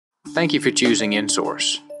Thank you for choosing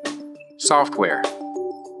InSource. Software,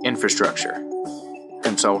 infrastructure,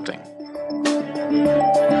 consulting.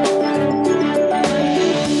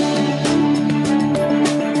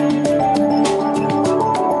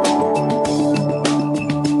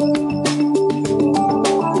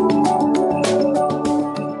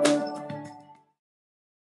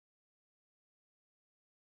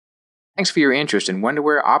 Thanks for your interest in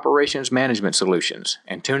Wonderware Operations Management Solutions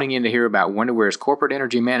and tuning in to hear about Wonderware's Corporate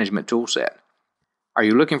Energy Management Toolset. Are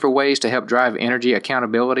you looking for ways to help drive energy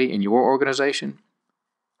accountability in your organization?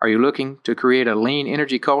 Are you looking to create a lean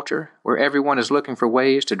energy culture where everyone is looking for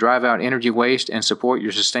ways to drive out energy waste and support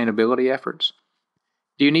your sustainability efforts?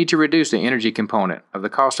 Do you need to reduce the energy component of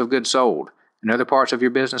the cost of goods sold and other parts of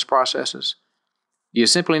your business processes? Do you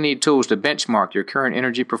simply need tools to benchmark your current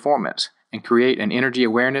energy performance and create an energy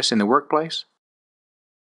awareness in the workplace?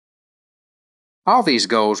 All these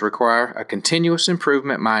goals require a continuous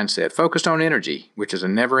improvement mindset focused on energy, which is a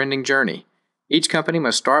never-ending journey. Each company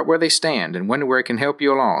must start where they stand, and Wonderware can help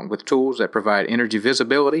you along with tools that provide energy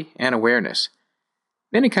visibility and awareness.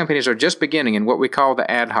 Many companies are just beginning in what we call the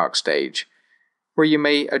ad hoc stage, where you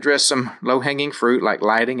may address some low-hanging fruit like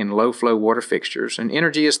lighting and low-flow water fixtures, and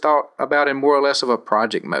energy is thought about in more or less of a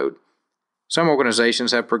project mode. Some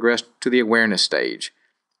organizations have progressed to the awareness stage,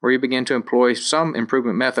 where you begin to employ some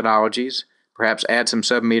improvement methodologies, perhaps add some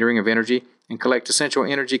sub-metering of energy, and collect essential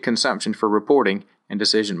energy consumption for reporting and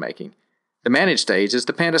decision-making. The managed stage is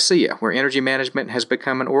the panacea, where energy management has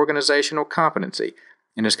become an organizational competency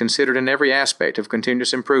and is considered in every aspect of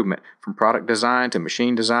continuous improvement, from product design to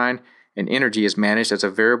machine design, and energy is managed as a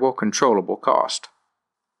variable, controllable cost.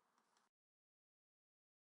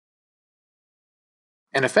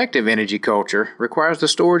 An effective energy culture requires the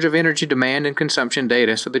storage of energy demand and consumption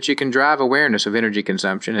data so that you can drive awareness of energy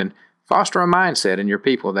consumption and foster a mindset in your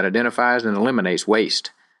people that identifies and eliminates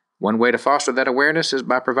waste. One way to foster that awareness is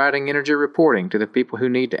by providing energy reporting to the people who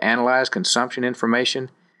need to analyze consumption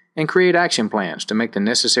information and create action plans to make the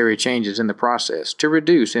necessary changes in the process to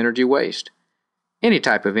reduce energy waste. Any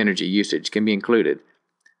type of energy usage can be included,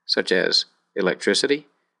 such as electricity,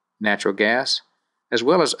 natural gas, as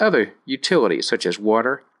well as other utilities such as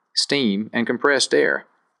water, steam, and compressed air,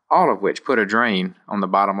 all of which put a drain on the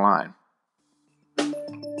bottom line.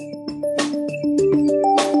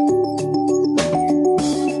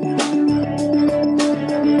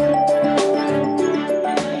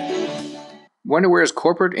 Wonderware's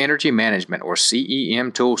Corporate Energy Management, or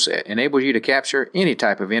CEM toolset, enables you to capture any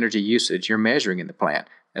type of energy usage you're measuring in the plant,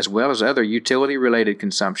 as well as other utility-related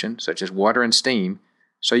consumption, such as water and steam,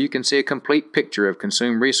 so you can see a complete picture of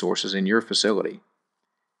consumed resources in your facility.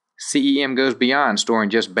 CEM goes beyond storing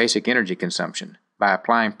just basic energy consumption by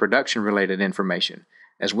applying production-related information,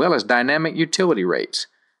 as well as dynamic utility rates,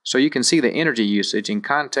 so you can see the energy usage in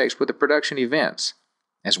context with the production events,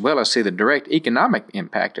 as well as see the direct economic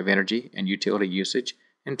impact of energy and utility usage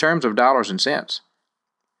in terms of dollars and cents.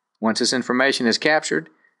 Once this information is captured,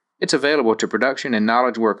 it's available to production and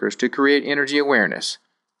knowledge workers to create energy awareness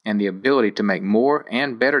and the ability to make more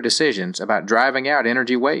and better decisions about driving out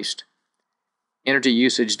energy waste. Energy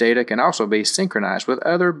usage data can also be synchronized with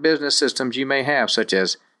other business systems you may have, such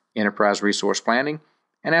as enterprise resource planning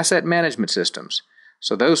and asset management systems,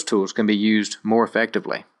 so those tools can be used more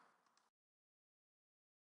effectively.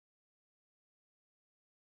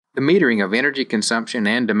 The metering of energy consumption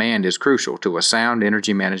and demand is crucial to a sound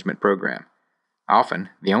energy management program. Often,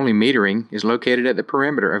 the only metering is located at the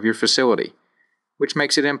perimeter of your facility, which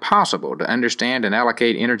makes it impossible to understand and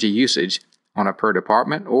allocate energy usage on a per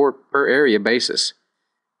department or per area basis.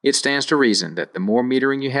 It stands to reason that the more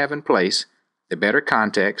metering you have in place, the better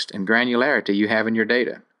context and granularity you have in your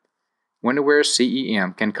data. Wonderware's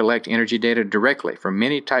CEM can collect energy data directly from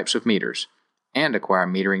many types of meters and acquire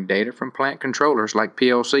metering data from plant controllers like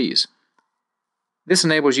PLCs. This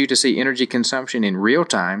enables you to see energy consumption in real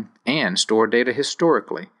time and store data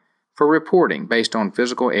historically for reporting based on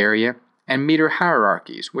physical area and meter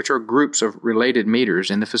hierarchies, which are groups of related meters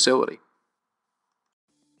in the facility.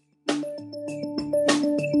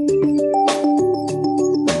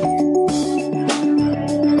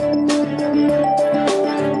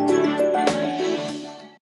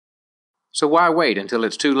 So why wait until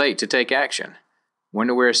it's too late to take action?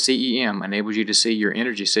 Wonderware CEM enables you to see your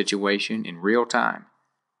energy situation in real time.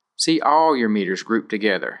 See all your meters grouped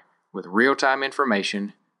together with real-time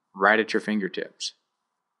information right at your fingertips.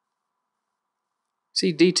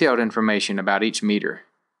 See detailed information about each meter,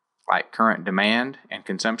 like current demand and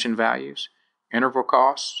consumption values, interval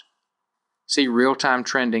costs. See real-time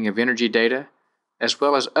trending of energy data, as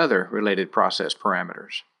well as other related process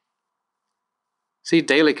parameters. See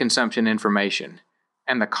daily consumption information,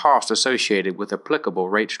 and the cost associated with applicable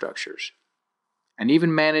rate structures, and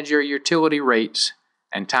even manage your utility rates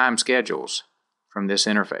and time schedules from this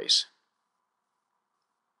interface.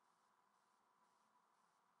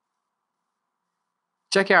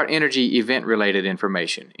 Check out energy event-related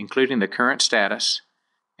information, including the current status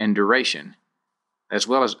and duration, as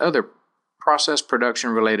well as other process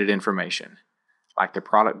production-related information, like the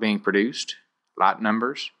product being produced, lot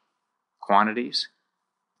numbers, quantities,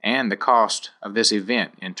 and the cost of this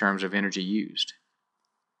event in terms of energy used.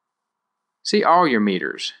 See all your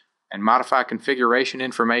meters and modify configuration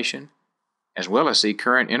information, as well as see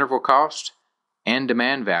current interval cost and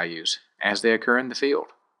demand values as they occur in the field.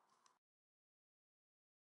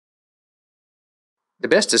 The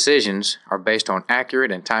best decisions are based on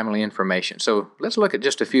accurate and timely information, so let's look at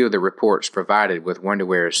just a few of the reports provided with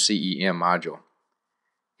Wonderware's CEM module.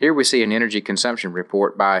 Here we see an energy consumption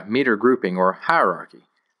report by meter grouping or hierarchy,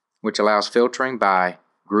 which allows filtering by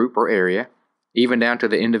group or area, even down to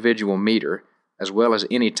the individual meter, as well as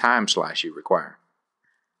any time slice you require.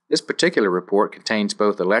 This particular report contains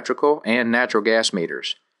both electrical and natural gas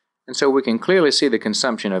meters, and so we can clearly see the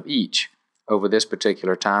consumption of each over this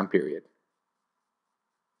particular time period.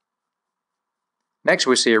 Next,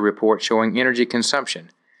 we see a report showing energy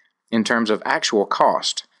consumption in terms of actual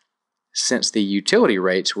cost, since the utility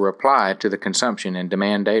rates were applied to the consumption and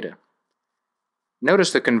demand data.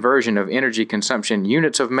 Notice the conversion of energy consumption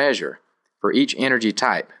units of measure for each energy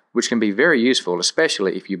type, which can be very useful,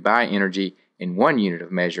 especially if you buy energy in one unit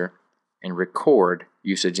of measure and record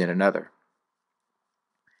usage in another.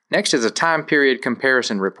 Next is a time period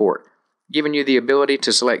comparison report, giving you the ability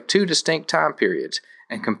to select two distinct time periods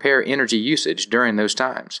and compare energy usage during those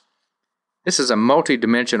times. This is a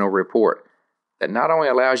multi-dimensional report that not only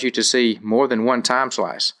allows you to see more than one time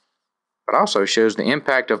slice, but also shows the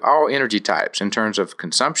impact of all energy types in terms of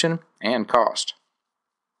consumption and cost.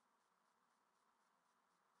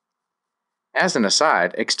 As an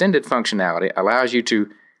aside, extended functionality allows you to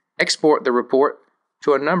export the report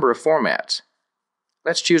to a number of formats.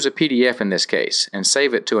 Let's choose a PDF in this case and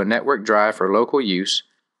save it to a network drive for local use,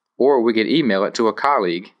 or we could email it to a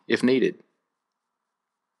colleague if needed.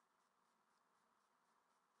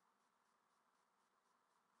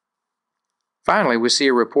 Finally, we see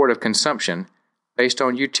a report of consumption based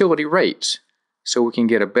on utility rates, so we can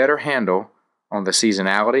get a better handle on the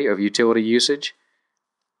seasonality of utility usage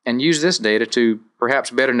and use this data to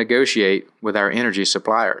perhaps better negotiate with our energy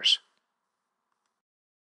suppliers.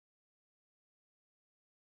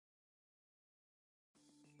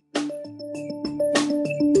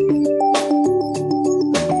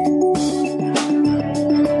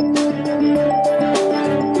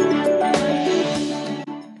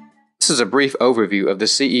 This is a brief overview of the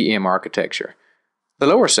CEM architecture. The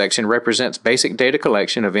lower section represents basic data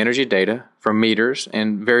collection of energy data from meters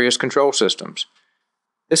and various control systems.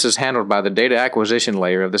 This is handled by the data acquisition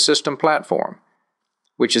layer of the system platform,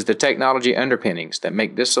 which is the technology underpinnings that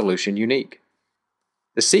make this solution unique.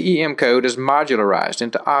 The CEM code is modularized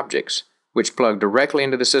into objects, which plug directly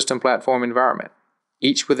into the system platform environment,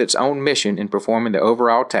 each with its own mission in performing the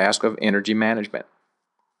overall task of energy management.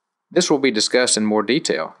 This will be discussed in more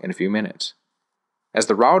detail in a few minutes. As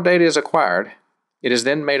the raw data is acquired, it is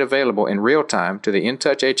then made available in real time to the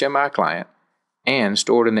InTouch HMI client and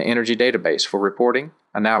stored in the energy database for reporting,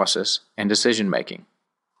 analysis, and decision making.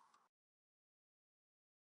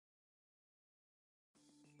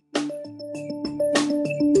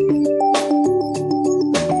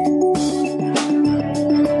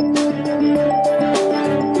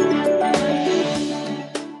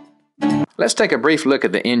 Let's take a brief look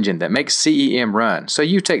at the engine that makes CEM run so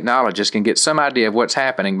you technologists can get some idea of what's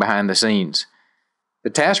happening behind the scenes. The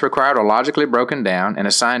tasks required are logically broken down and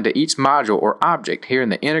assigned to each module or object here in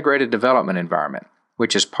the integrated development environment,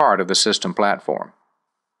 which is part of the system platform.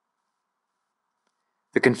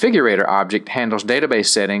 The Configurator Object handles database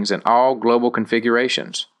settings and all global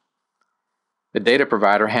configurations. The data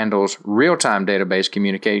provider handles real-time database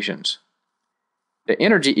communications. The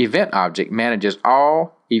Energy Event Object manages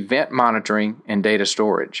all event monitoring and data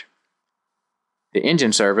storage. The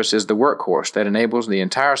engine service is the workhorse that enables the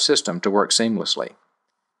entire system to work seamlessly.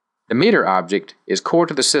 The Meter Object is core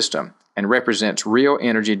to the system and represents real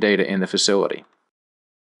energy data in the facility.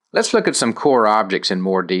 Let's look at some core objects in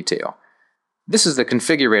more detail. This is the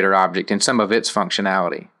Configurator Object and some of its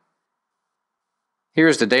functionality. Here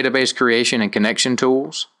is the database creation and connection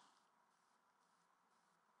tools.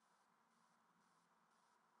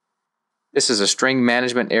 This is a string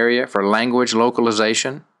management area for language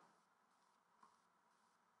localization.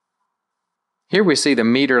 Here we see the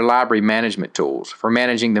meter library management tools for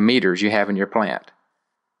managing the meters you have in your plant.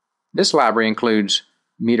 This library includes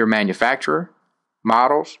meter manufacturer,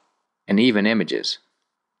 models, and even images.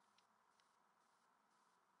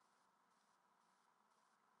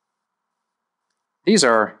 These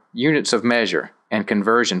are units of measure and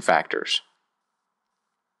conversion factors.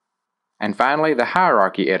 And finally, the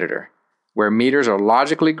hierarchy editor, where meters are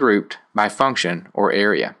logically grouped by function or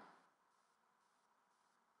area.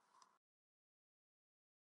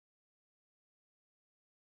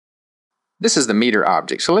 This is the meter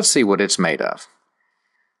object, so let's see what it's made of.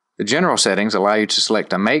 The general settings allow you to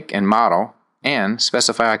select a make and model and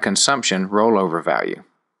specify a consumption rollover value.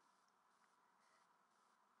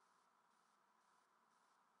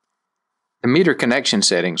 The meter connection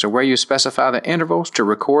settings are where you specify the intervals to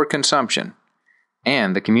record consumption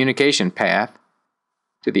and the communication path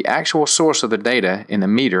to the actual source of the data in the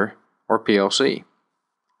meter or PLC.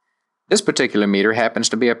 This particular meter happens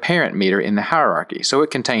to be a parent meter in the hierarchy, so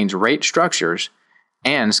it contains rate structures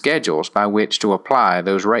and schedules by which to apply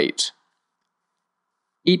those rates.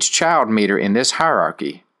 Each child meter in this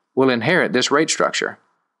hierarchy will inherit this rate structure.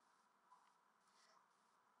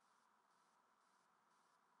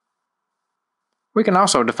 We can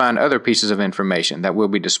also define other pieces of information that will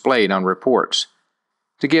be displayed on reports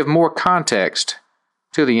to give more context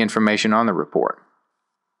to the information on the report.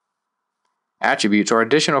 Attributes are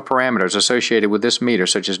additional parameters associated with this meter,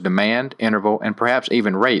 such as demand, interval, and perhaps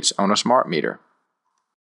even rates on a smart meter.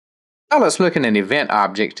 Now let's look at an event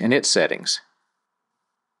object and its settings.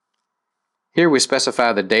 Here we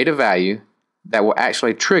specify the data value that will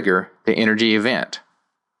actually trigger the energy event,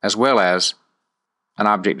 as well as an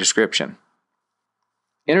object description.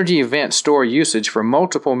 Energy events store usage for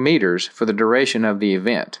multiple meters for the duration of the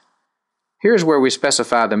event. Here's where we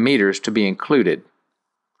specify the meters to be included.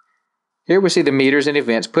 Here we see the meters and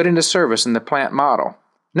events put into service in the plant model.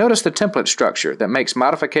 Notice the template structure that makes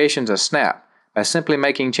modifications a snap by simply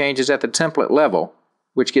making changes at the template level,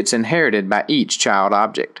 which gets inherited by each child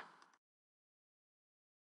object.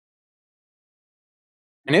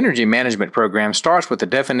 An energy management program starts with the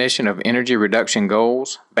definition of energy reduction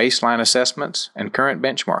goals, baseline assessments, and current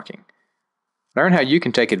benchmarking. Learn how you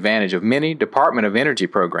can take advantage of many Department of Energy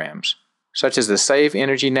programs, such as the Save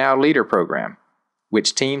Energy Now Leader program,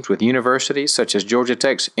 which teams with universities such as Georgia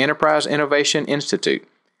Tech's Enterprise Innovation Institute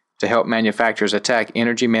to help manufacturers attack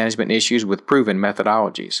energy management issues with proven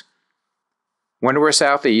methodologies. Wonderware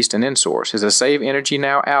Southeast and InSource is a Save Energy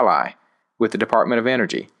Now ally with the Department of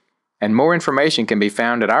Energy, and more information can be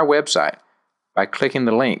found at our website by clicking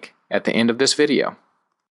the link at the end of this video.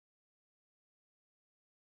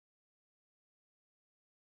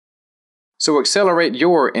 So accelerate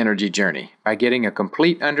your energy journey by getting a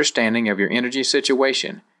complete understanding of your energy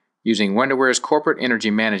situation using Wonderware's corporate energy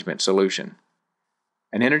management solution.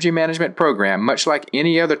 An energy management program, much like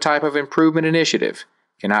any other type of improvement initiative,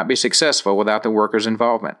 cannot be successful without the workers'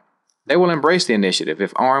 involvement. They will embrace the initiative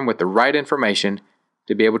if armed with the right information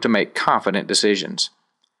to be able to make confident decisions.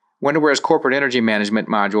 Wonderware's corporate energy management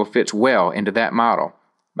module fits well into that model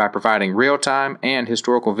by providing real-time and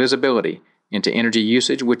historical visibility into energy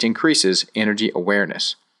usage, which increases energy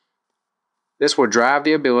awareness. This will drive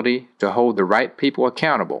the ability to hold the right people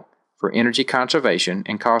accountable for energy conservation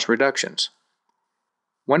and cost reductions.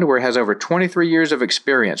 Wonderware has over 23 years of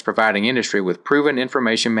experience providing industry with proven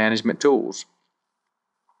information management tools.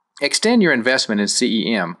 Extend your investment in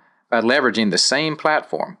CEM by leveraging the same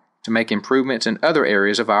platform to make improvements in other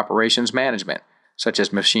areas of operations management, such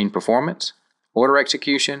as machine performance, order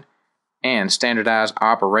execution, and standardized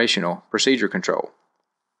operational procedure control.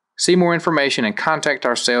 See more information and contact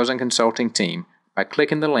our sales and consulting team by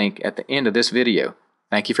clicking the link at the end of this video.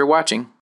 Thank you for watching.